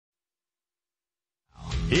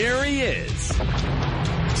Here he is, Tom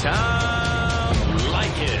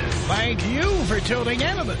Leykis. Thank you for tuning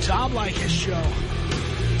in to the Tom Leykis Show.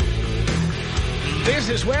 This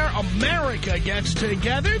is where America gets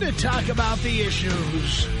together to talk about the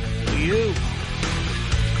issues you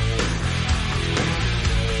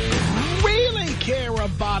really care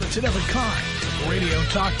about. It's a different kind of radio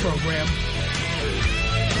talk program.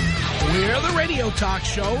 We're the radio talk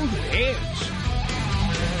show that is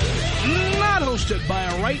not hosted by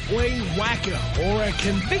a right-wing wacko or a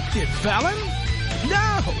convicted felon.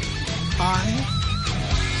 No,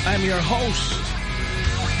 I am your host.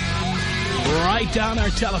 Write down our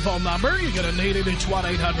telephone number. You're going to need it. It's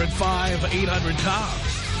 1-800-5800-TOM.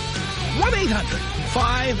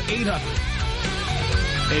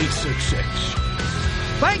 1-800-5800-866.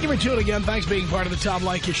 Thank you for tuning in. Thanks for being part of the Tom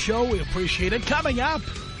Leykis Show. We appreciate it. Coming up,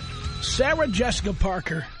 Sarah Jessica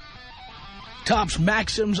Parker tops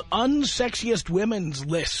Maxim's unsexiest women's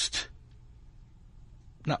list.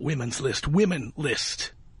 Not women's list, women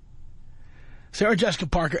list. Sarah Jessica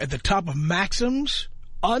Parker at the top of Maxim's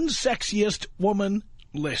unsexiest woman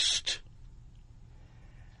list.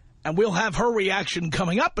 And we'll have her reaction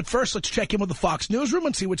coming up. But first, let's check in with the Fox newsroom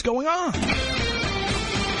and see what's going on.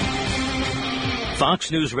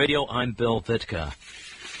 Fox News Radio, I'm Bill Vitka.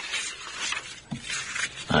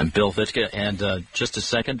 And just a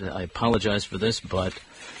second, I apologize for this, but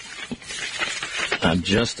I'm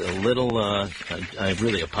just a little, I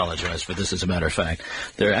really apologize for this, as a matter of fact.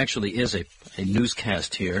 There actually is a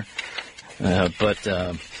newscast here, but...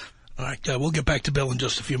 All right, we'll get back to Bill in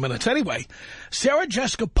just a few minutes. Anyway, Sarah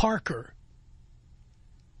Jessica Parker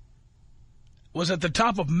was at the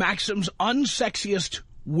top of Maxim's unsexiest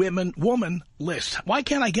woman list. Why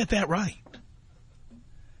can't I get that right?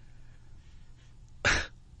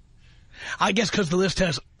 I guess because the list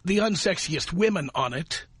has the unsexiest women on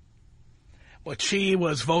it. But she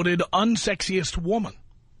was voted unsexiest woman.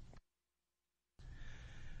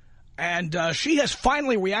 And she has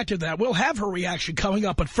finally reacted to that. We'll have her reaction coming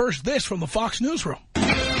up. But first, this from the Fox newsroom.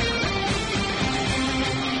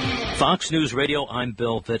 Fox News Radio, I'm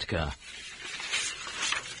Bill Vitka.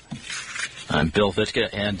 And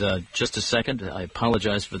just a second, I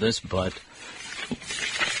apologize for this, but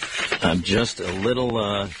I'm just a little,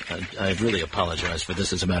 I really apologize for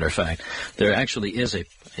this, as a matter of fact. There actually is a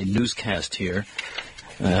newscast here,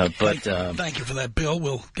 but... Thank you for that, Bill.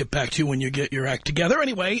 We'll get back to you when you get your act together.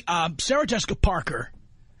 Anyway, Sarah Jessica Parker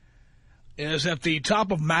is at the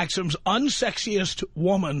top of Maxim's unsexiest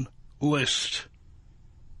woman list.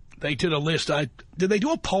 They did a list. Did they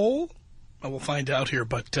do a poll? I will find out here,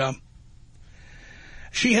 but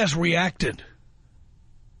she has reacted.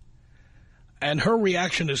 And her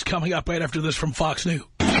reaction is coming up right after this from Fox News.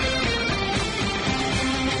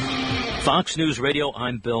 Fox News Radio,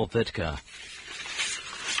 I'm Bill Vitka.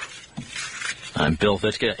 And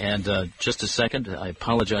just a second, I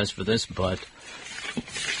apologize for this, but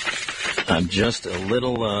I'm just a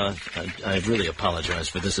little, I really apologize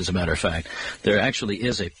for this, as a matter of fact. There actually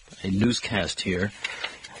is a newscast here,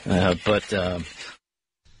 but...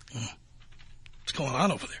 What's going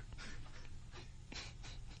on over there?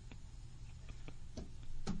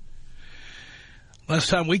 Last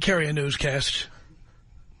time we carry a newscast,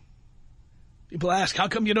 people ask, how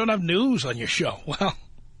come you don't have news on your show? Well,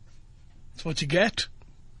 that's what you get.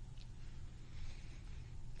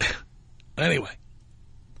 Anyway,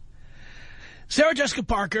 Sarah Jessica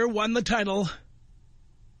Parker won the title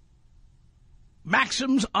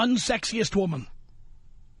Maxim's Unsexiest Woman.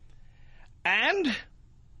 And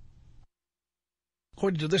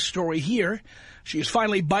according to this story here, she is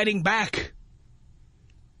finally biting back,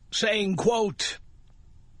 saying, quote,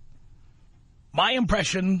 "My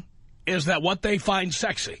impression is that what they find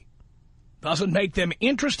sexy doesn't make them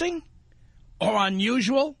interesting or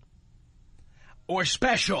unusual or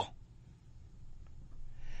special.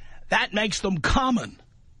 That makes them common."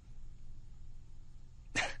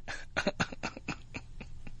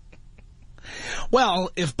 Well,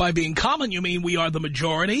 if by being common you mean we are the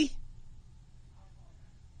majority.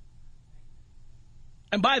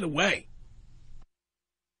 And by the way,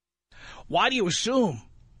 why do you assume,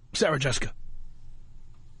 Sarah Jessica,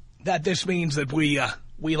 that this means that we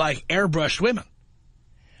like airbrushed women?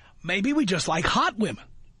 Maybe we just like hot women.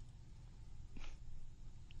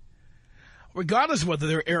 Regardless of whether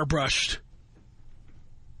they're airbrushed.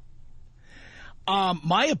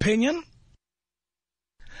 My opinion,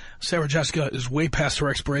 Sarah Jessica is way past her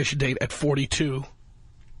expiration date at 42.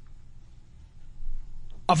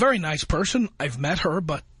 A very nice person. I've met her,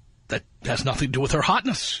 but that has nothing to do with her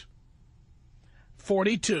hotness.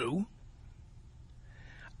 42.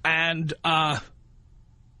 And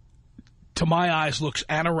to my eyes, looks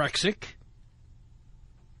anorexic.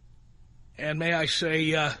 And may I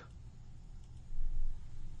say, a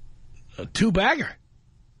two-bagger.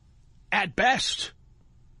 At best.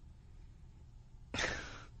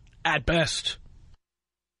 At best.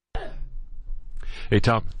 Hey,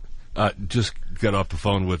 Tom, just got off the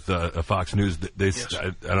phone with Fox News. Yes.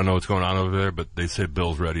 I don't know what's going on over there, but they say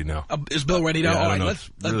Bill's ready now. Is Bill ready now? Yeah, All I right,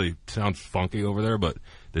 don't know. It really sounds funky over there, but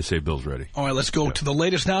they say Bill's ready. All right, let's go to the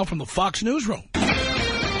latest now from the Fox Newsroom.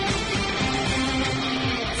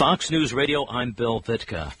 Fox News Radio, I'm Bill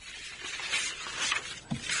Vitka.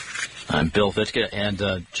 I'm Bill Vitka,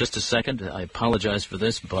 and just a second, I apologize for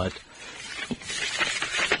this, but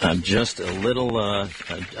I'm just a little,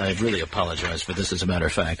 I really apologize for this, as a matter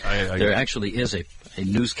of fact. There actually is a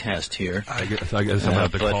newscast here. I guess I'm going to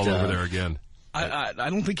have to call over there again. I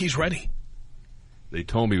don't think he's ready. They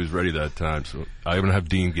told me he was ready that time, so I'm going to have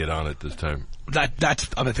Dean get on it this time. That's,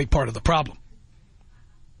 I think, part of the problem.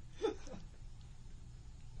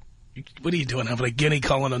 What are you doing, having a guinea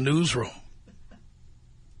call in a newsroom?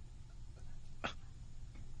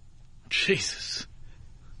 Jesus.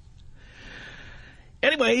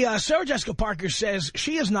 Anyway, Sarah Jessica Parker says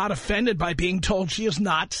she is not offended by being told she is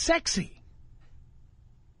not sexy.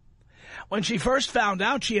 When she first found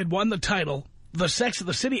out she had won the title, the Sex of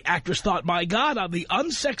the City actress thought, my God, I'm the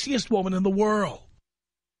unsexiest woman in the world.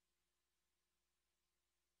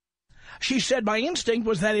 She said, my instinct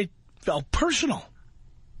was that it felt personal.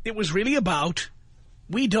 It was really about,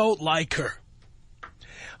 we don't like her.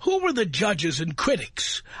 Who were the judges and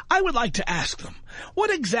critics? I would like to ask them, what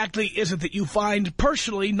exactly is it that you find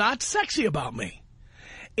personally not sexy about me?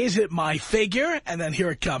 Is it my figure? And then here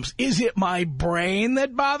it comes. Is it my brain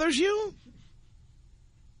that bothers you?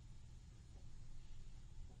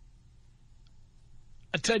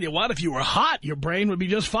 I tell you what, if you were hot, your brain would be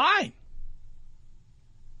just fine.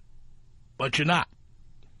 But you're not.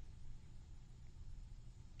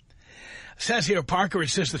 Says here, Parker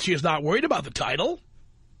insists that she is not worried about the title.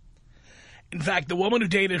 In fact, the woman who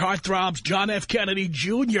dated heartthrobs John F. Kennedy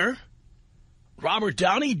Jr., Robert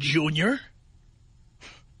Downey Jr.,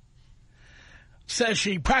 says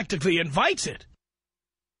she practically invites it,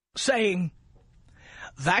 saying,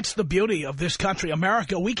 that's the beauty of this country,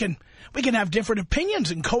 America. We can have different opinions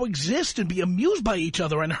and coexist and be amused by each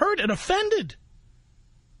other and hurt and offended.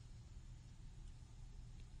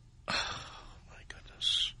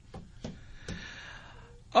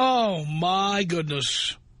 Oh, my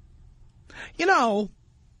goodness. You know,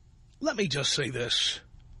 let me just say this.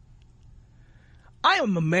 I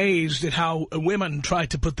am amazed at how women try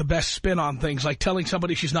to put the best spin on things, like telling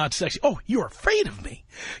somebody she's not sexy. Oh, you're afraid of me.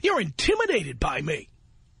 You're intimidated by me.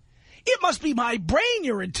 It must be my brain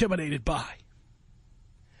you're intimidated by.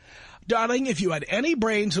 Darling, if you had any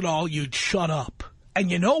brains at all, you'd shut up. And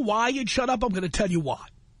you know why you'd shut up? I'm going to tell you why.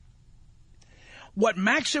 What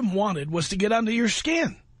Maxim wanted was to get under your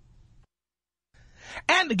skin.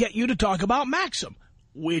 And to get you to talk about Maxim,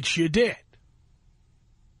 which you did.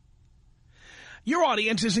 Your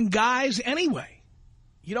audience isn't guys anyway.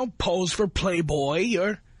 You don't pose for Playboy.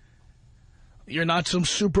 You're not some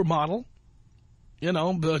supermodel, you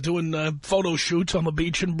know, doing photo shoots on the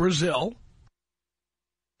beach in Brazil.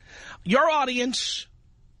 Your audience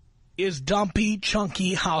is dumpy,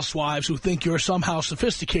 chunky housewives who think you're somehow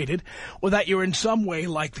sophisticated or that you're in some way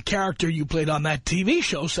like the character you played on that TV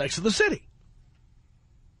show, Sex of the City.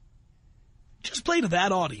 Just play to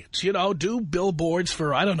that audience, you know, do billboards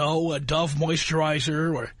for, I don't know, a Dove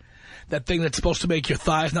moisturizer or that thing that's supposed to make your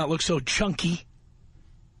thighs not look so chunky.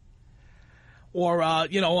 Or,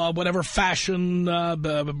 you know, whatever fashion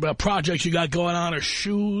project you got going on, or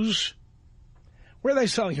shoes. Where are they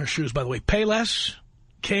selling your shoes, by the way? Payless?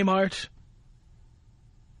 Kmart?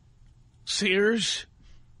 Sears?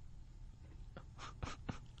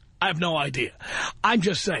 I have no idea. I'm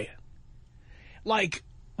just saying. Like,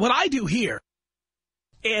 what I do here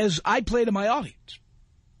is I play to my audience.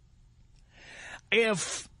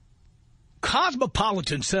 If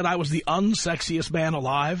Cosmopolitan said I was the unsexiest man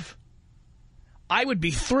alive, I would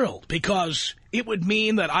be thrilled because it would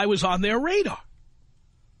mean that I was on their radar.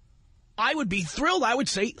 I would be thrilled. I would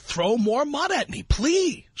say, throw more mud at me,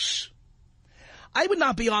 please. I would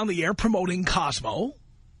not be on the air promoting Cosmo.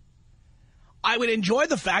 I would enjoy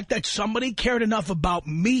the fact that somebody cared enough about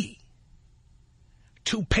me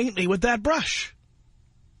to paint me with that brush.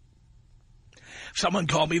 Someone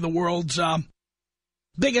called me the world's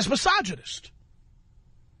biggest misogynist.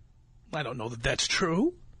 I don't know that that's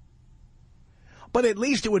true. But at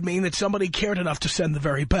least it would mean that somebody cared enough to send the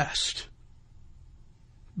very best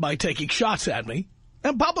by taking shots at me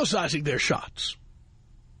and publicizing their shots.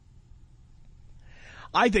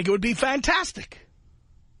 I think it would be fantastic.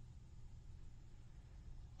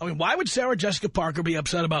 I mean, why would Sarah Jessica Parker be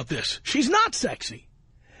upset about this? She's not sexy.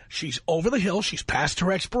 She's over the hill. She's past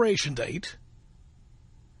her expiration date.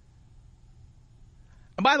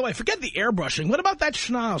 And by the way, forget the airbrushing. What about that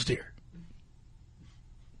schnoz, dear?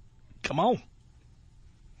 Come on.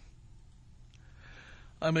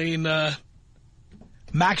 I mean,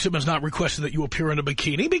 Maxim has not requested that you appear in a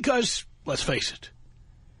bikini because, let's face it,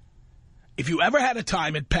 if you ever had a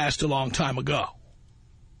time, it passed a long time ago.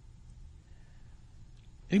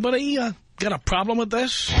 Anybody got a problem with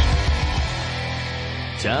this?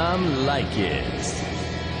 Tom Leykis.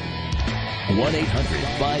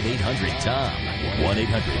 1-800-5800-TOM.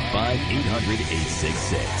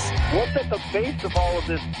 1-800-5800-866. What's at the base of all of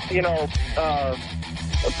this,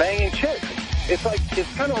 banging chicks? It's like,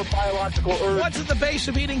 it's kind of a biological urge. What's at the base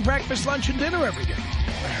of eating breakfast, lunch, and dinner every day?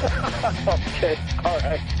 Okay, all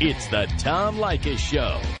right. It's the Tom Leykis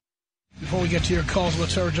Show. Before we get to your calls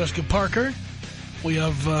with Sarah Jessica Parker, we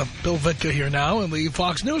have Bill Vitka here now in the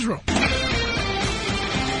Fox Newsroom.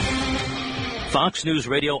 Fox News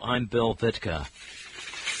Radio, I'm Bill Vitka.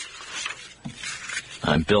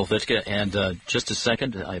 I'm Bill Vitka, and just a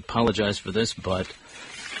second, I apologize for this, but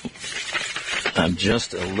I'm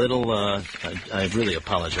just a little, I really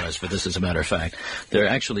apologize for this, as a matter of fact. There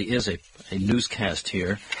actually is a newscast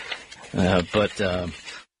here, but...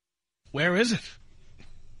 Where is it?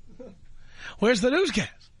 Where's the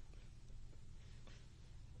newscast?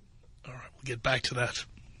 All right, we'll get back to that.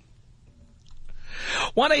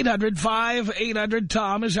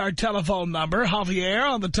 1-800-5800-TOM is our telephone number. Javier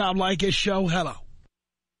on the Tom Leykis Show. Hello.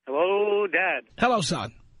 Hello, Dad. Hello,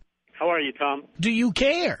 son. How are you, Tom? Do you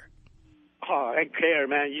care? Oh, I care,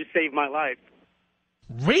 man. You saved my life.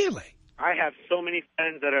 Really? I have so many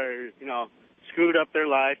friends that are, screwed up their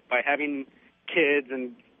life by having kids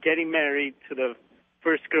and getting married to the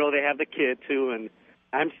first girl they have the kid to, and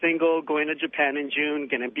I'm single, going to Japan in June,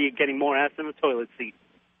 going to be getting more ass in the toilet seat.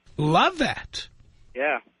 Love that.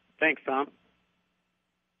 Yeah. Thanks, Tom.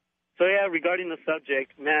 So, yeah, regarding the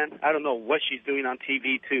subject, man, I don't know what she's doing on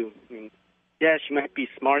TV, too. I mean, yeah, she might be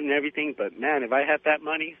smart and everything, but, man, if I had that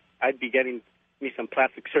money, I'd be getting me some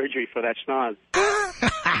plastic surgery for that schnoz.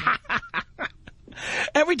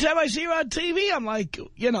 Every time I see her on TV, I'm like,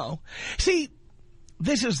 See,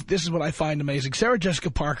 this is what I find amazing. Sarah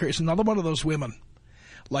Jessica Parker is another one of those women,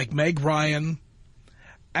 like Meg Ryan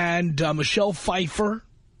and Michelle Pfeiffer.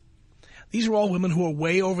 These are all women who are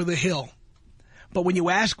way over the hill. But when you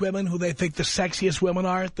ask women who they think the sexiest women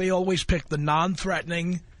are, they always pick the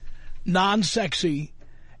non-threatening, non-sexy,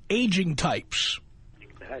 aging types.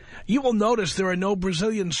 You will notice there are no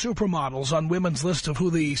Brazilian supermodels on women's list of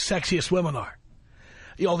who the sexiest women are.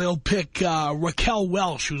 They'll pick Raquel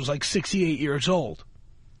Welch, who's like 68 years old,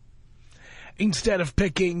 instead of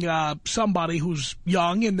picking somebody who's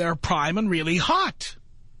young in their prime and really hot.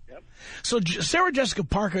 Yep. So Sarah Jessica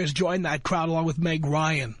Parker has joined that crowd along with Meg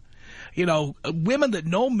Ryan. Women that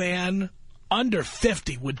no man under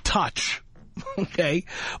 50 would touch, okay?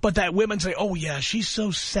 But that women say, oh, yeah, she's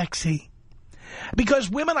so sexy. Because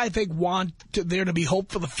women, I think, want there to be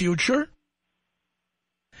hope for the future.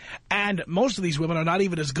 And most of these women are not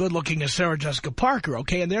even as good looking as Sarah Jessica Parker,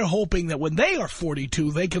 okay? And they're hoping that when they are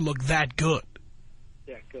 42, they can look that good.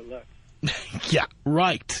 Yeah, good luck. Yeah,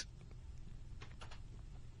 right.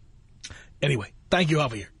 Anyway, thank you,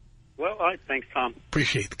 Javier. Well, all right, thanks, Tom.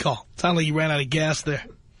 Appreciate the call. Sounded like you ran out of gas there.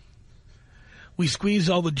 We squeezed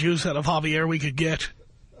all the juice out of Javier we could get.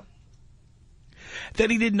 Then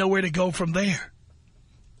he didn't know where to go from there.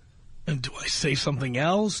 And do I say something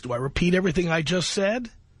else? Do I repeat everything I just said?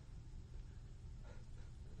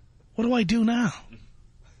 What do I do now?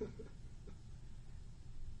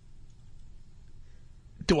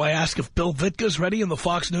 Do I ask if Bill Vitka's ready in the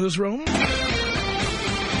Fox Newsroom?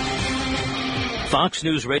 Fox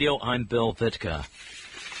News Radio, I'm Bill Vitka.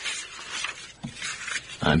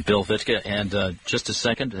 I'm Bill Vitka, and just a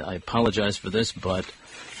second, I apologize for this, but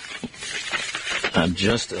I'm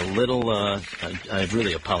just a little, I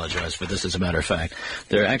really apologize for this, as a matter of fact.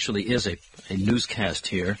 There actually is a newscast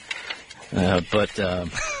here, but...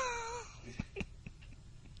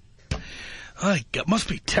 It must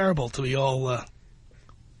be terrible to be all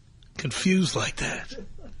confused like that. And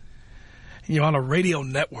you're on a radio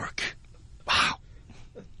network. Wow.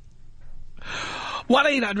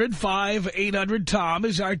 1-800-5800-TOM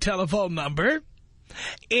is our telephone number.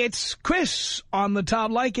 It's Chris on the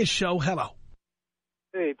Tom Leykis Show. Hello.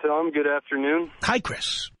 Hey, Tom. Good afternoon. Hi,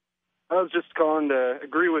 Chris. I was just calling to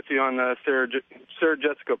agree with you on the Sarah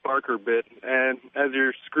Jessica Parker bit. And as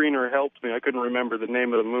your screener helped me, I couldn't remember the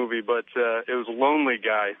name of the movie, but it was Lonely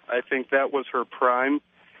Guy. I think that was her prime.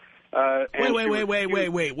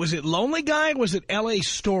 Wait. Was it Lonely Guy or was it L.A.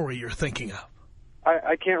 Story you're thinking of?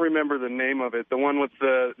 I can't remember the name of it. The one with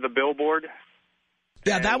the billboard?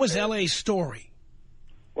 Yeah, that was L.A. Story.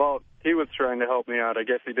 Well, he was trying to help me out. I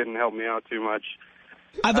guess he didn't help me out too much.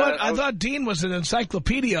 I thought Dean was an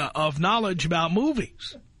encyclopedia of knowledge about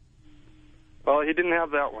movies. Well, he didn't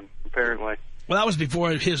have that one, apparently. Well, that was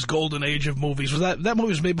before his golden age of movies. Was that movie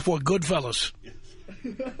was made before Goodfellas?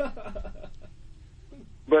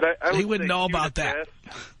 But I he wouldn't know about that.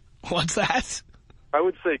 Best. What's that? I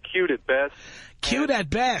would say cute at best. Cute at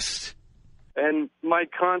best. And my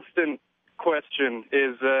constant question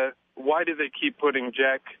is, why do they keep putting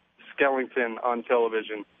Jack Skellington on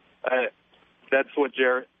television? That's what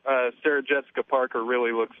Sarah Jessica Parker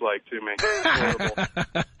really looks like to me.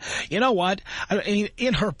 Horrible. You know what? I mean,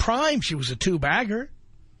 in her prime, she was a two-bagger.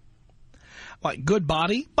 Like, good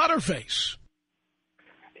body, butterface.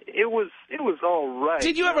 It was all right.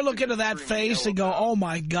 Did you ever look into that face and go, oh,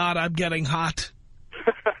 my God, I'm getting hot?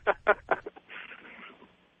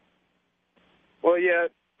 Well, yeah.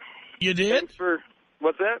 You did?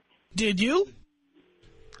 What's that? Did you?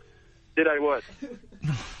 Did I what?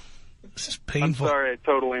 This is painful. I'm sorry, I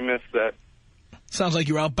totally missed that. Sounds like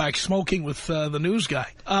you're out back smoking with the news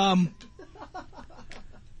guy.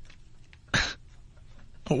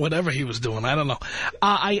 Whatever he was doing, I don't know.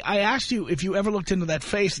 I asked you if you ever looked into that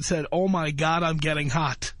face and said, oh, my God, I'm getting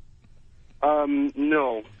hot.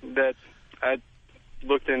 No. I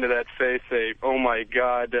looked into that face, say, oh, my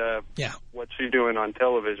God, yeah. What's she doing on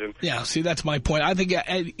television? Yeah, see, that's my point. I think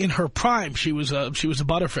in her prime, she was a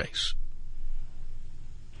butterface.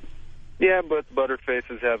 Yeah, but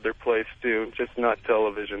butterfaces have their place, too, just not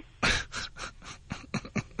television.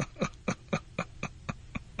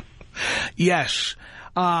 Yes.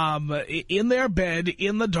 In their bed,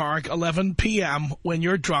 in the dark, 11 p.m., when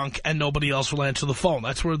you're drunk and nobody else will answer the phone.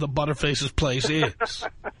 That's where the butterface's place is.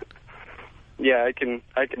 Yeah, I can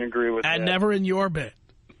agree with that. And never in your bed.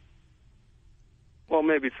 Well,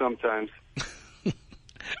 maybe sometimes.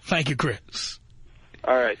 Thank you, Chris.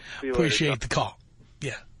 All right. See you Appreciate later. the call.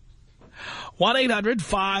 Yeah.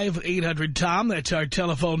 1-800-5800-TOM. That's our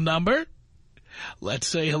telephone number. Let's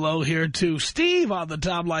say hello here to Steve on the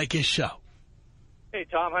Tom Leykis Show. Hey,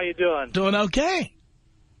 Tom, how you doing? Doing okay.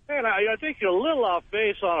 Man, I think you're a little off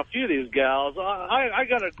base on a few of these gals. I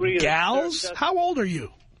got to agree. Gals? How old are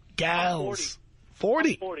you? Gals.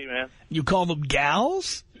 40. 40, man. You call them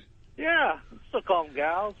gals? Yeah, still call them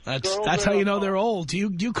gals. That's how you know they're old. Do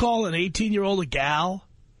you call an 18-year-old a gal?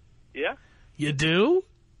 Yeah. You do?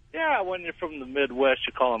 Yeah, when you're from the Midwest,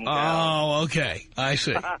 you call them gals. Oh, okay. I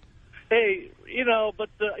see. Hey, but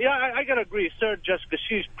I got to agree. Sarah Jessica,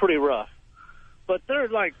 she's pretty rough. But they're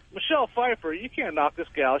like, Michelle Pfeiffer, you can't knock this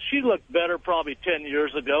gal. She looked better probably 10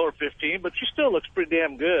 years ago or 15, but she still looks pretty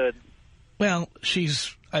damn good. Well,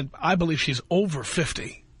 I believe she's over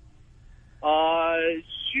 50.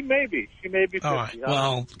 She may be. She may be 50. All right.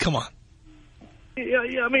 Well, come on.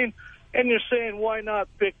 Yeah, I mean, and you're saying why not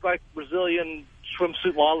pick, like, Brazilian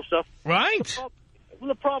swimsuit model stuff? Right. Well,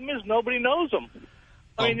 the problem is nobody knows them.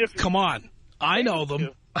 I mean, come on. I know them.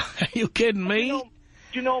 Are you kidding me? Do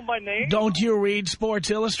you know them by name? Don't you read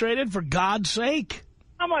Sports Illustrated, for God's sake?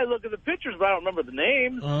 I might look at the pictures, but I don't remember the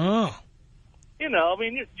names. Oh. I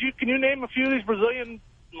mean, can you name a few of these Brazilian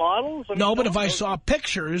models? I mean, no, but if I saw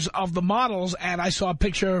pictures of the models and I saw a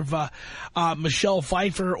picture of Michelle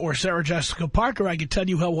Pfeiffer or Sarah Jessica Parker, I could tell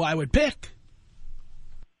you who I would pick.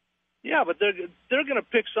 Yeah, but they're going to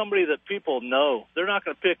pick somebody that people know. They're not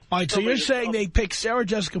going to pick... All right, so you're saying they pick Sarah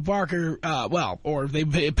Jessica Parker, or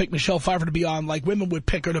they pick Michelle Pfeiffer to be on, like women would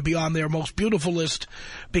pick her to be on their most beautiful list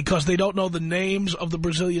because they don't know the names of the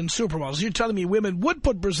Brazilian supermodels. You're telling me women would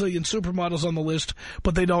put Brazilian supermodels on the list,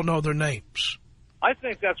 but they don't know their names. I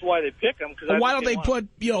think that's why they pick them. Well, why don't they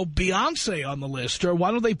put, Beyonce on the list? Or why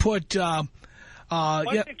don't they put the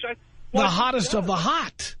hottest of the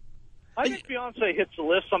hot? I think Beyonce hits the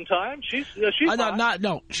list sometimes. She's hot.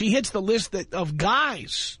 No, she hits the list of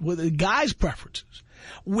guys, with guys' preferences.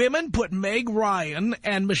 Women put Meg Ryan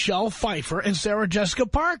and Michelle Pfeiffer and Sarah Jessica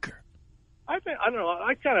Parker. I don't know.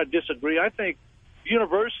 I kind of disagree. I think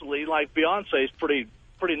universally, like, Beyonce is pretty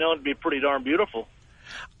known to be pretty darn beautiful.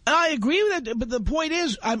 I agree with that, but the point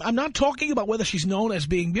is, I'm not talking about whether she's known as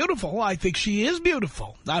being beautiful. I think she is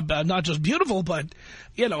beautiful. Not just beautiful, but,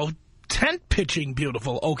 tent-pitching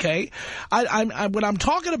beautiful, okay? What I'm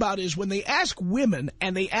talking about is when they ask women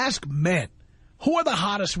and they ask men, who are the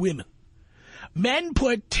hottest women? Men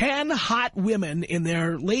put 10 hot women in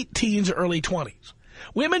their late teens, early 20s.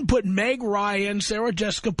 Women put Meg Ryan, Sarah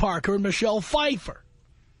Jessica Parker, and Michelle Pfeiffer.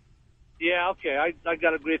 Yeah, okay, I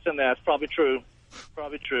got to agree with that. It's probably true.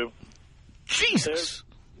 Probably true. Jesus.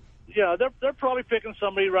 They're probably picking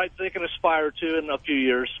somebody right they can aspire to in a few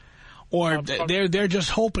years. Or they're just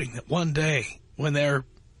hoping that one day when they're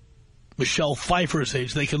Michelle Pfeiffer's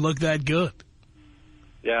age, they can look that good.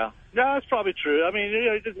 Yeah. No, that's probably true. I mean,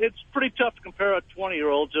 it's pretty tough to compare a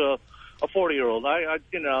 20-year-old to a 40-year-old. I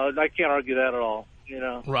can't argue that at all.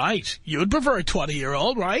 Right. You'd prefer a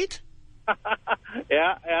 20-year-old, right?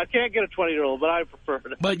 Yeah, I can't get a 20-year-old, but I prefer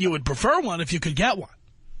it. But you would prefer one if you could get one.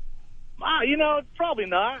 Probably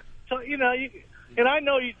not. So, and I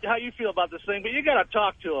know how you feel about this thing, but you got to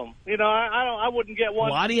talk to them. I wouldn't get one.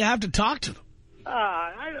 Why do you have to talk to them?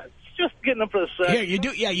 Just getting them for the sex. Here, you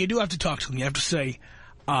do. Yeah, you do have to talk to them. You have to say,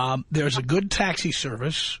 there's a good taxi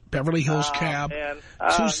service, Beverly Hills Cab,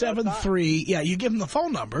 273. Yeah, you give them the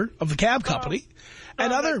phone number of the cab company.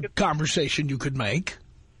 Another conversation you could make.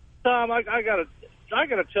 Tom, I gotta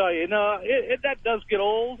tell you, that does get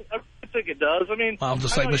old. I think it does. I mean, well,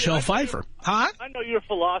 just like Michelle Pfeiffer, huh? I know your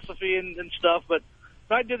philosophy and stuff, but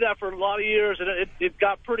I did that for a lot of years, and it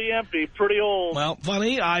got pretty empty, pretty old. Well,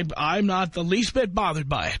 funny, I'm not the least bit bothered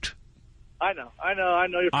by it. I know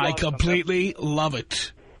your philosophy. I completely love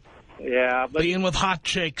it. Yeah, but being with hot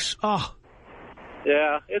chicks, oh.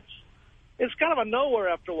 Yeah, it's kind of a nowhere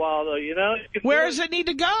after a while, though. Where does it need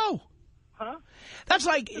to go? Huh? That's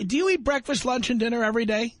like, do you eat breakfast, lunch, and dinner every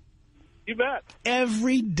day? You bet.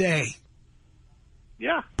 Every day.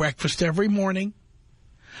 Yeah. Breakfast every morning,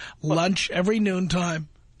 lunch every noontime,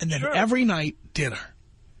 and then every night, dinner.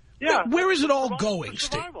 Yeah. Where is it all going,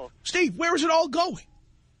 Steve? Steve, where is it all going?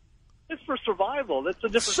 It's for survival. That's a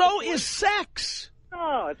different situation. Is sex.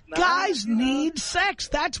 No, it's not. Guys need sex.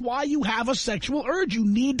 That's why you have a sexual urge. You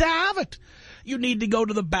need to have it. You need to go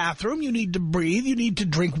to the bathroom. You need to breathe. You need to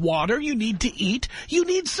drink water. You need to eat. You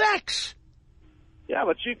need sex. Yeah,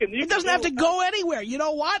 but you can... It doesn't have to go anywhere. You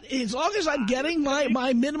know what? As long as I'm getting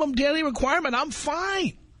my minimum daily requirement, I'm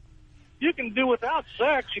fine. You can do without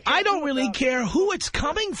sex. I don't really care who it's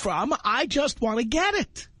coming from. I just want to get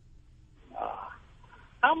it.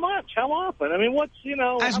 How much? How often? I mean, what's,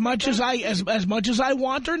 as much as I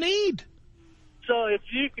want or need. So if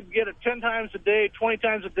you could get it 10 times a day, 20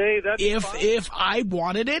 times a day, that's fine? If I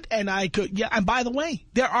wanted it and I could, yeah. And by the way,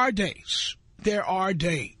 there are days that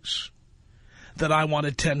I want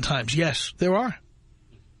it 10 times. Yes, there are.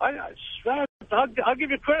 I'll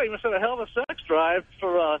give you credit. You must have a hell of a sex drive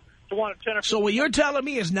to want it 10 or 15 So what you're telling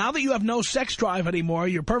me is now that you have no sex drive anymore,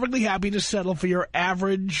 you're perfectly happy to settle for your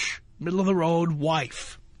average, middle-of-the-road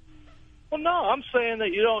wife. Well, no, I'm saying that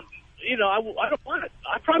you don't, I don't want it.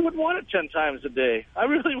 I probably wouldn't want it 10 times a day. I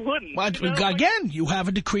really wouldn't. But again, you have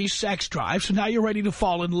a decreased sex drive, so now you're ready to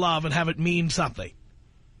fall in love and have it mean something.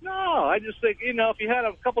 No, I just think, if you had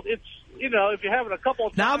a couple, if you're having a couple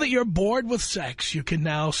of times. Now that you're bored with sex, you can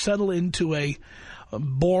now settle into a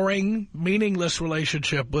boring, meaningless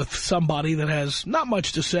relationship with somebody that has not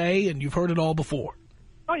much to say, and you've heard it all before.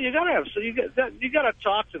 Oh, you gotta have. So you gotta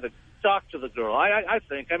talk to the girl. I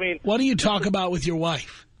think. I mean, what do you talk about with your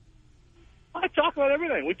wife? I talk about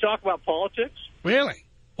everything. We talk about politics. Really?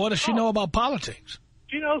 What does she know about politics?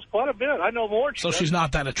 She knows quite a bit. I know more. So she's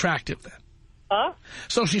not that attractive then? Huh?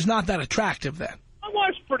 So she's not that attractive then? My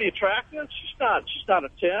wife's pretty attractive. She's not a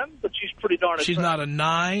 10, but she's pretty darn attractive. She's not a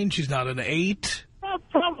 9. She's not an 8.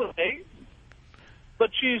 Probably an 8. But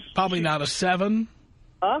she's not a 7.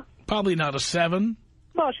 Huh? Probably not a 7.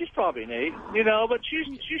 No, she's probably an 8. But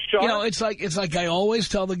she's sharp. It's like I always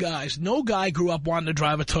tell the guys. No guy grew up wanting to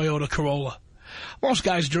drive a Toyota Corolla. Most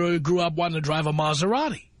guys grew up wanting to drive a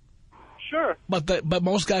Maserati. Sure. But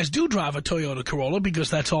most guys do drive a Toyota Corolla because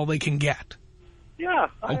that's all they can get. Yeah.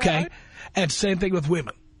 Okay? And same thing with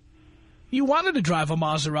women. You wanted to drive a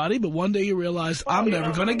Maserati, but one day you realized, I'm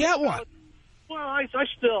never going to get one. Well, I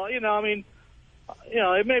still, it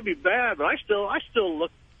may be bad, but I still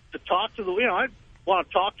look to talk to I want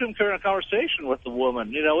to talk to him, carry a conversation with the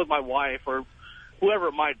woman, with my wife or whoever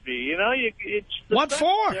it might be. It's what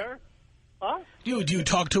for? There. Huh? Do you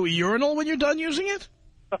talk to a urinal when you're done using it?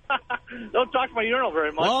 Don't talk to my urinal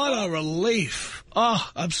very much. What a relief. Oh,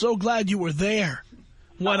 I'm so glad you were there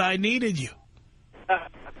when I needed you.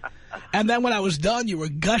 And then when I was done, you were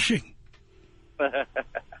gushing.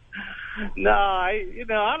 No, I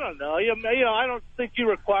don't know. I don't think you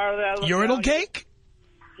require that. Urinal cake?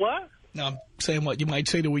 What? No, I'm saying what you might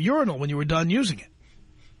say to a urinal when you were done using it.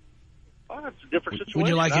 Well, that's a different situation. Would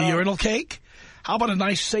you like a urinal cake? How about a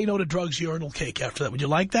nice say no to drugs urinal cake after that? Would you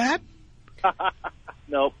like that? Nope.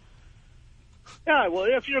 Nope. No. Yeah, well,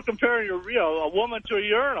 if you're comparing a woman to a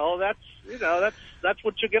urinal, that's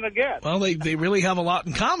what you're going to get. Well, they really have a lot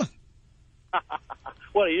in common.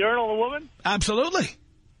 What, a urinal and a woman? Absolutely.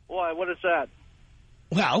 Why? What is that?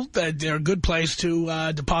 Well, they're a good place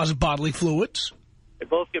to deposit bodily fluids. They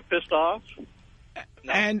both get pissed off?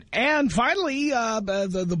 No. And finally,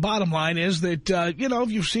 the bottom line is that,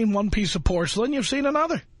 if you've seen one piece of porcelain, you've seen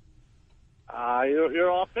another.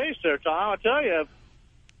 You're off base there, Tom. I tell you,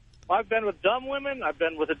 I've been with dumb women. I've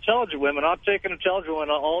been with intelligent women. I've taken intelligent women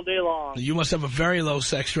all day long. You must have a very low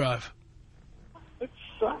sex drive. That's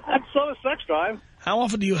so a sex drive. How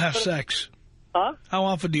often do you have sex? Huh? How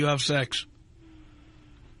often do you have sex?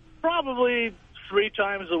 Probably 3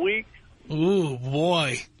 times a week. Ooh,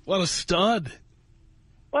 boy. What a stud.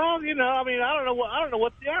 Well, I don't know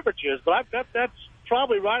what the average is, but I bet that's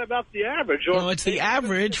probably right about the average. No, it's the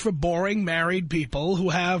average for boring married people who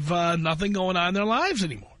have nothing going on in their lives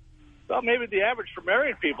anymore. Well, maybe the average for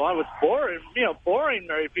married people. I was boring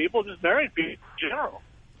married people, just married people in general.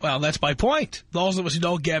 Well, that's my point. Those of us who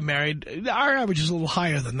don't get married, our average is a little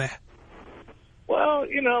higher than that. Well,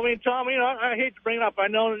 Tom, I hate to bring it up. I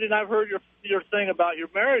know that I've heard your thing about your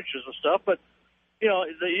marriages and stuff, but,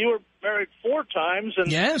 that you were married 4 times.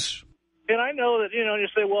 And, yes. And I know that, you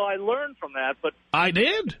say, well, I learned from that, but... I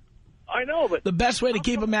did. I know, but... The best way to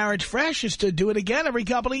keep a marriage fresh is to do it again every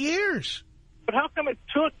couple of years. But how come it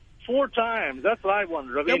took 4 times? That's what I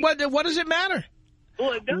wonder. I mean, what does it matter?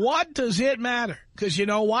 Well, what does it matter? Because you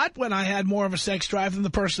know what? When I had more of a sex drive than the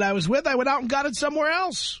person I was with, I went out and got it somewhere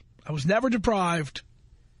else. I was never deprived.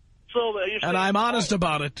 So and I'm honest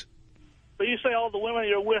about it. But you say all the women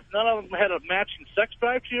you're with, none of them had a matching sex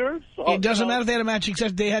drive to yours? It doesn't matter if they had a matching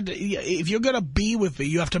sex. If you're going to be with me,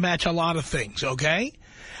 you have to match a lot of things, okay?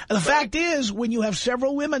 And the fact is, when you have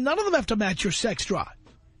several women, none of them have to match your sex drive.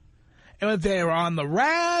 And if they're on the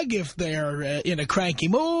rag, if they're in a cranky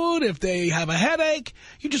mood, if they have a headache,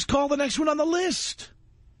 you just call the next one on the list.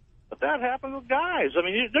 But that happens with guys. I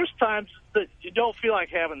mean, there's times that you don't feel like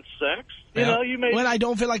having sex. When I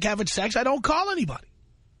don't feel like having sex, I don't call anybody.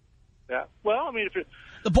 Yeah. Well, I mean,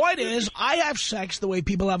 the point is, I have sex the way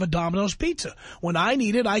people have a Domino's pizza. When I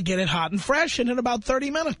need it, I get it hot and fresh and in about 30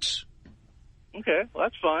 minutes. Okay, well,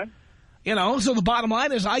 that's fine. So the bottom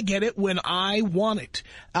line is I get it when I want it.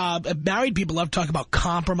 Married people love to talk about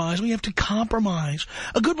compromise. We have to compromise.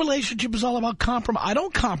 A good relationship is all about compromise. I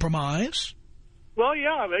don't compromise. Well,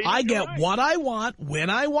 yeah. I get what I want when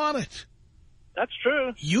I want it. That's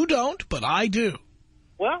true. You don't, but I do.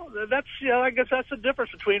 Well, I guess that's the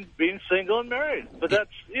difference between being single and married. But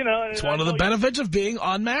that's, It's one of the benefits of being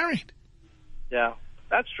unmarried. Yeah,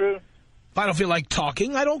 that's true. If I don't feel like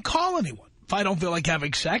talking, I don't call anyone. If I don't feel like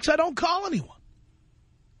having sex, I don't call anyone.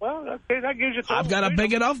 Well, okay, that gives you... I've got a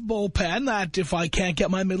big enough bullpen that if I can't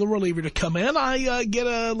get my middle reliever to come in, I get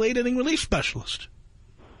a late inning relief specialist.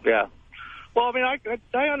 Yeah. Well, I mean,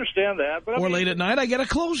 I understand that. But late at night, I get a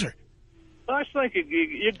closer. I was thinking,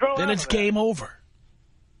 you grow out of it. Then it's game over.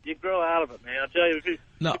 You grow out of it, man. I'll tell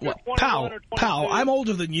you. Pal, I'm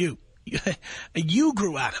older than you. You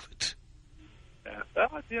grew out of it. Yeah,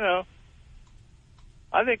 well,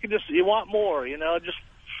 I think you want more,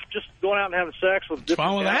 just going out and having sex with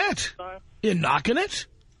different guys. What's wrong with that? You're knocking it?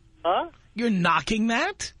 Huh? You're knocking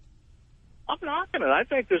that? I'm knocking it. I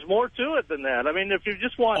think there's more to it than that. I mean, if you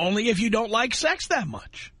just want... Only if you don't like sex that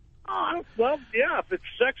much. Well, yeah, if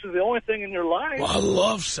sex is the only thing in your life. Well, I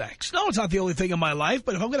love sex. No, it's not the only thing in my life,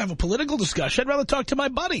 but if I'm going to have a political discussion, I'd rather talk to my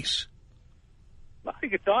buddies. Well, you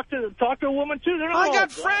could talk to a woman, too. I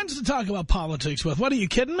got friends to talk about politics with. What, are you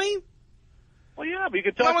kidding me? Well, yeah, but you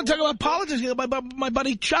could talk... I want to talk about politics. My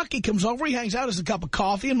buddy Chuck, he comes over, he hangs out, has a cup of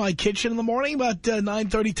coffee in my kitchen in the morning about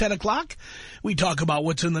 9:30, 10 o'clock. We talk about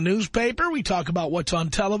what's in the newspaper. We talk about what's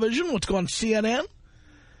on television, what's going on CNN.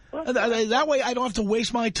 That way I don't have to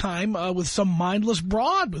waste my time with some mindless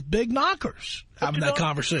broad with big knockers having that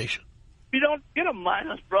conversation. You don't get a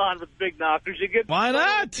mindless broad with big knockers. You get... Why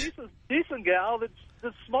not? Decent gal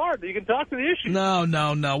that's smart. You can talk to the issues. No.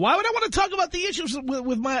 Why would I want to talk about the issues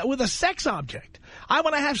with a sex object? I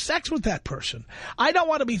want to have sex with that person. I don't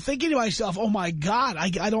want to be thinking to myself, oh, my God,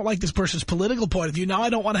 I don't like this person's political point of view. Now I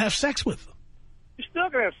don't want to have sex with them. You're still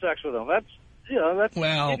going to have sex with them. That's...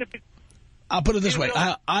 Well... I'll put it this way.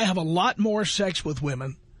 I have a lot more sex with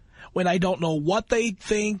women when I don't know what they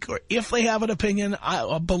think or if they have an opinion.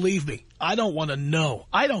 Believe me, I don't want to know.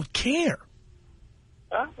 I don't care.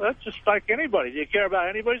 That's just like anybody. Do you care about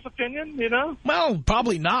anybody's opinion, Well,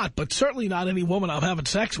 probably not, but certainly not any woman I'm having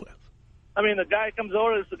sex with. I mean, the guy comes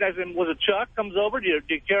over, the guy's name was it Chuck, comes over. Do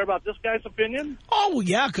you care about this guy's opinion? Oh,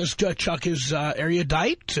 yeah, because Chuck is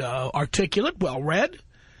erudite, articulate, well-read.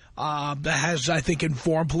 that has, I think,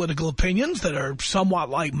 informed political opinions that are somewhat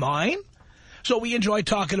like mine. So we enjoy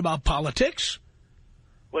talking about politics.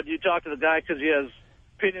 What, do you talk to the guy because he has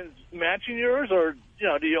opinions matching yours, or, you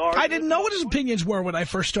know, do you argue? I didn't know what his opinions were when I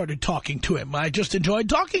first started talking to him. I just enjoyed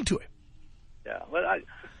talking to him. Yeah, but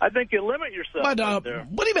I think you limit yourself. But right there.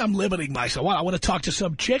 what do you mean I'm limiting myself? What, I want to talk to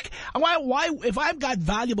some chick? Why, if I've got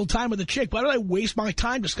valuable time with a chick, why do I waste my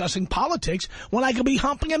time discussing politics when I could be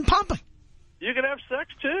humping and pumping? You can have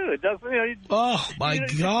sex, too. It doesn't, you know, Oh, my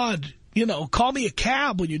God. You know, call me a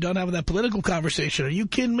cab when you're done having that political conversation. Are you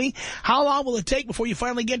kidding me? How long will it take before you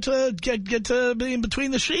finally get to be in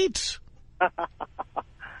between the sheets?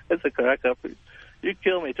 It's a crack up. You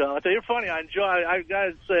kill me, Tom. I tell you, you're funny. I enjoy. I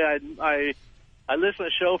gotta say, I listen to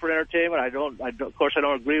the show for entertainment. Of course, I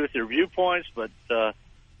don't agree with your viewpoints, but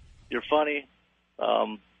you're funny,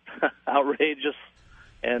 outrageous,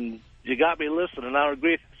 and you got me listening. I don't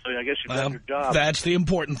agree. So I guess you've done your job. That's the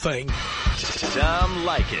important thing. Tom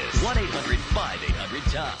Leykis.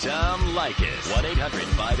 1-800-5800-TOM. Tom Leykis.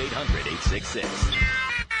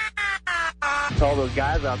 1-800-5800-866. All those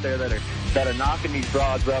guys out there that are knocking these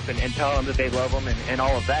broads up and telling them that they love them and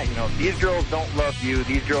all of that. You know, these girls don't love you.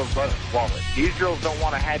 These girls love wallet. These girls don't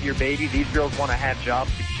want to have your baby. These girls want to have job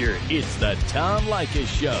security. It's the Tom Leykis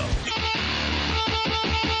Show.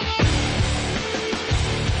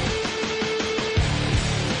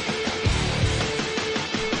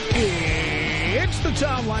 It's the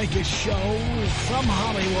Tom Leykis Show from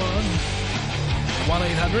Hollywood.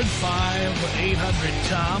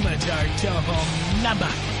 1-800-5800-TOM. That's our telephone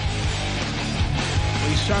number.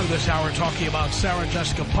 We started this hour talking about Sarah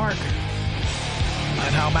Jessica Parker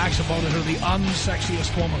and how Maxim voted her the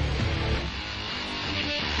unsexiest woman.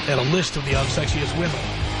 And a list of the unsexiest women.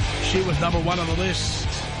 She was number one on the list.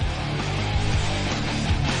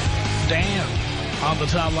 Dan on the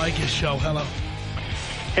Tom Leykis Show. Hello.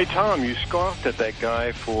 Hey, Tom, you scoffed at that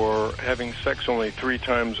guy for having sex only 3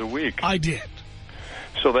 times a week. I did.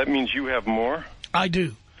 So that means you have more? I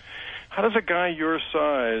do. How does a guy your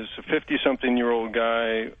size, a 50-something-year-old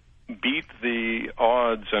guy, beat the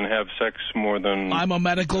odds and have sex more than... I'm a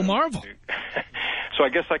medical marvel. So I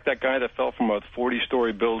guess like that guy that fell from a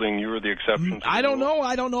 40-story building, you were the exception. I don't know.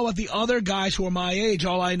 I don't know about the other guys who are my age.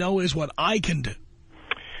 All I know is what I can do.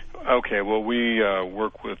 Okay, well, we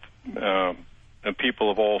work with people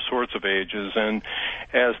of all sorts of ages, and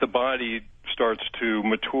as the body starts to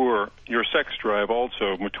mature, your sex drive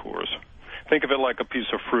also matures. Think of it like a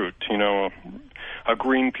piece of fruit, you know, a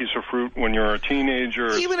green piece of fruit when you're a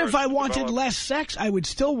teenager. Even if I wanted less sex, I would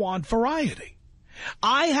still want variety.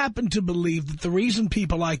 I happen to believe that the reason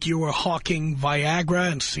people like you are hawking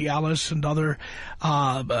Viagra and Cialis and other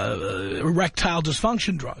erectile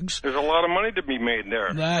dysfunction drugs. There's a lot of money to be made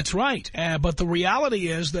there. That's right. But the reality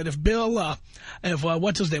is that if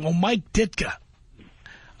what's his name? Well, Mike Ditka.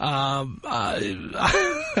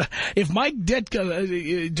 If Mike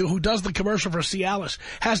Ditka, who does the commercial for Cialis,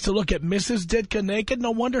 has to look at Mrs. Ditka naked,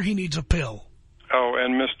 no wonder he needs a pill. Oh,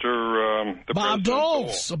 and Mr. Bob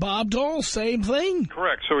Dole. Bob Dole, same thing.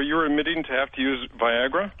 Correct. So you're admitting to have to use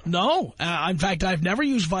Viagra? No. In fact, I've never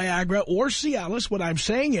used Viagra or Cialis. What I'm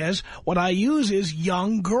saying is, what I use is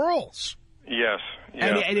young girls. Yes. Yeah.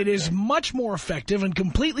 And it is much more effective and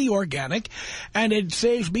completely organic, and it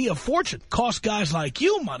saves me a fortune. Costs guys like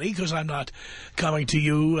you money, because I'm not coming to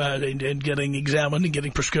you and getting examined and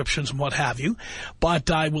getting prescriptions and what have you.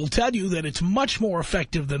 But I will tell you that it's much more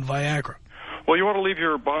effective than Viagra. Well, you ought to leave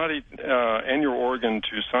your body and your organ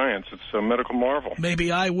to science. It's a medical marvel.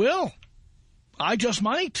 Maybe I will. I just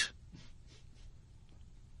might.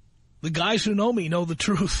 The guys who know me know the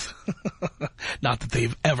truth. Not that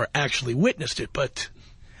they've ever actually witnessed it, but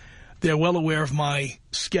they're well aware of my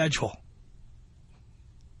schedule.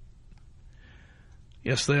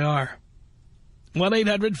 Yes, they are.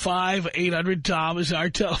 1-800-5800-TOM is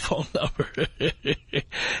our telephone number.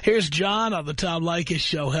 Here's John on the Tom Leykis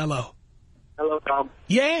Show. Hello. Hello, Tom.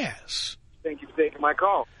 Yes. Thank you for taking my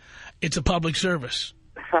call. It's a public service.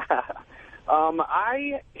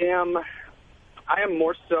 I am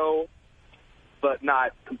more so, but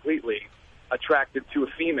not completely, attracted to a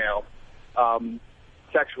female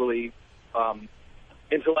sexually,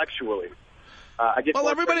 intellectually.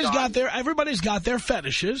 Everybody's got their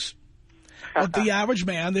fetishes. But the average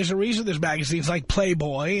man, there's a reason there's magazines like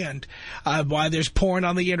Playboy and why there's porn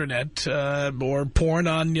on the Internet or porn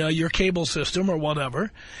on your cable system or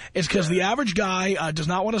whatever. It's because the average guy does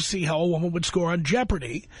not want to see how a woman would score on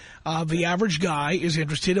Jeopardy. The average guy is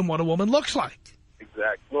interested in what a woman looks like.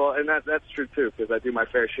 Exactly. Well, and that's true, too, because I do my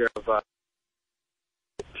fair share of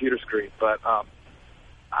computer screen. But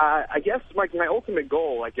I guess my ultimate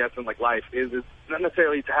goal, I guess, in like life is not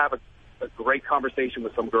necessarily to have a great conversation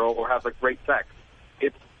with some girl or have like great sex.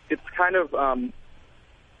 It's kind of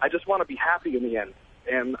I just want to be happy in the end.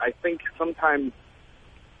 And I think sometimes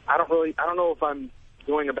I don't know if I'm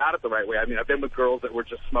going about it the right way. I mean, I've been with girls that were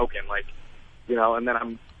just smoking, like, you know, and then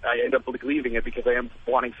I end up leaving it because I am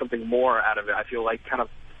wanting something more out of it. I feel like kind of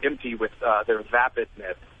empty with their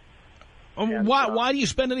vapidness. Why do you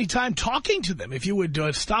spend any time talking to them? If you would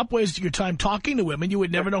stop wasting your time talking to women, you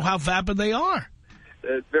would never know how vapid they are.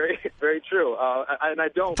 It's very, very true. And I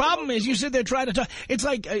don't. Problem is, you sit there trying to talk. It's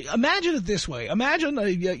like, imagine it this way. Imagine,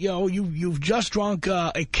 you've just drunk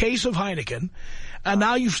a case of Heineken, and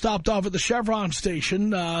now you've stopped off at the Chevron station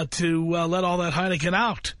to let all that Heineken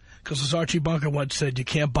out. Because as Archie Bunker once said, you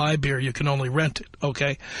can't buy beer, you can only rent it,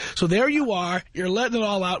 okay? So there you are, you're letting it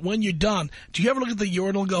all out. When you're done, do you ever look at the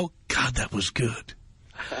urinal and go, God, that was good?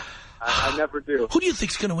 I never do. Who do you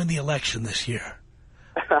think's going to win the election this year?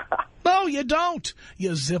 No, you don't.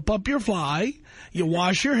 You zip up your fly, you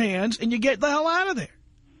wash your hands, and you get the hell out of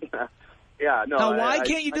there. Yeah, no. Now, why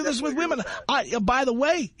can't you do this with women? By the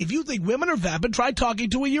way, if you think women are vapid, try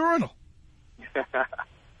talking to a urinal.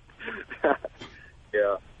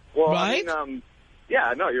 Yeah. Well, right? I mean,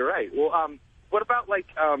 yeah, no, you're right. Well, what about, like,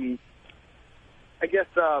 I guess,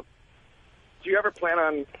 do you ever plan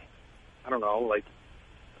on, I don't know, like,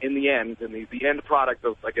 in the end, in the end product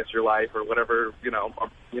of, I guess, your life or whatever, do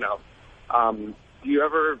you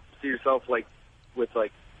ever see yourself, like, with,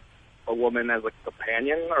 like, a woman as a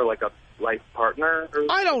companion or, like, a life partner? Or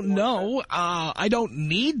I don't know. I don't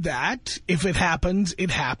need that. If it happens,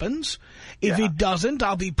 it happens. If it doesn't,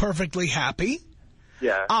 I'll be perfectly happy.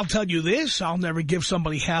 Yeah. I'll tell you this, I'll never give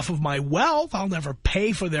somebody half of my wealth. I'll never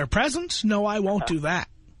pay for their presence. No, I won't do that.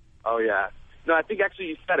 Oh, yeah. No, I think actually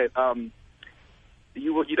you said it.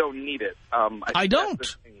 You don't need it. I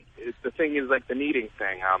don't. The thing is like the needing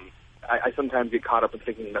thing. I sometimes get caught up in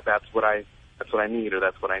thinking that's what I need or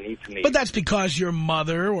that's what I need to need. But that's because your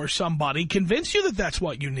mother or somebody convinced you that that's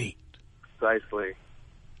what you need. Precisely.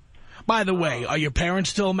 By the way, are your parents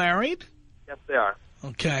still married? Yes, they are.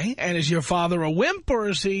 Okay. And is your father a wimp, or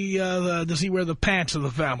is he does he wear the pants of the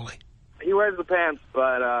family? He wears the pants,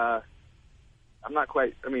 but I'm not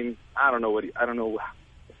quite. I mean, I don't know.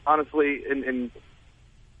 Honestly, in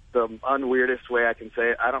the unweirdest way I can say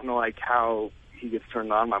it, I don't know like how he gets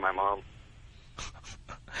turned on by my mom.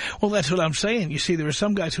 Well, that's what I'm saying. You see, there are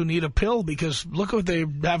some guys who need a pill because look what they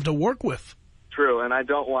have to work with. True, and I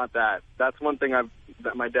don't want that. That's one thing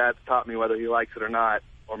that my dad's taught me, whether he likes it or not,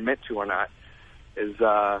 or meant to or not, is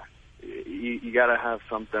you got to have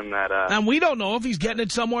something that... and we don't know if he's getting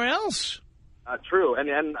it somewhere else. True, and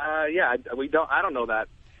yeah, we don't. I don't know that.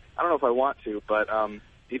 I don't know if I want to, but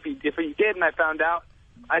if he did and I found out,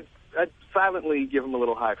 I'd silently give him a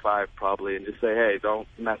little high five probably and just say, hey, don't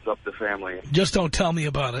mess up the family. Just don't tell me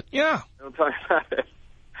about it. Yeah. Don't tell me about it.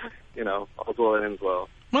 All's well that ends well.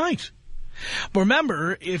 Right.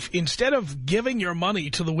 Remember, if instead of giving your money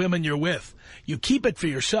to the women you're with, you keep it for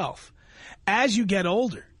yourself, as you get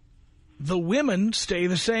older, the women stay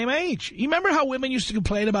the same age. You remember how women used to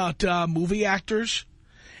complain about movie actors?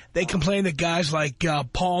 They complained that guys like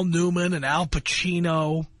Paul Newman and Al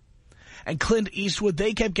Pacino and Clint Eastwood,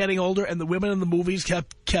 they kept getting older, and the women in the movies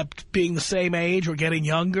kept being the same age or getting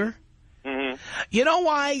younger. Mm-hmm. You know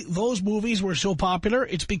why those movies were so popular?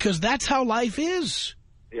 It's because that's how life is.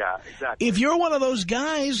 Yeah, exactly. If you're one of those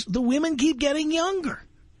guys, the women keep getting younger.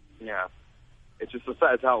 Yeah. It's just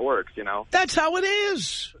that's how it works, That's how it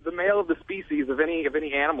is. The male of the species of any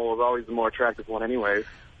animal is always the more attractive one anyway.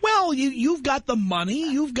 Well, you've got the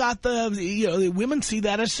money. You've got the women see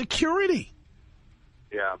that as security.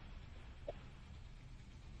 Yeah.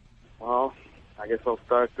 Well, I guess I'll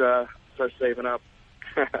start saving up.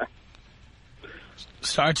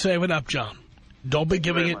 Start saving up, John. Don't be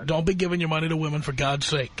giving your money to women, for God's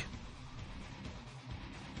sake.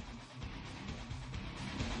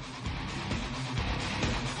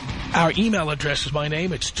 Our email address is my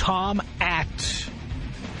name. It's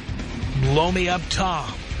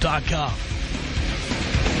tom@blowmeuptom.com.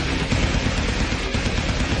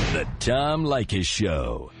 The Tom Leykis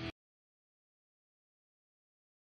Show.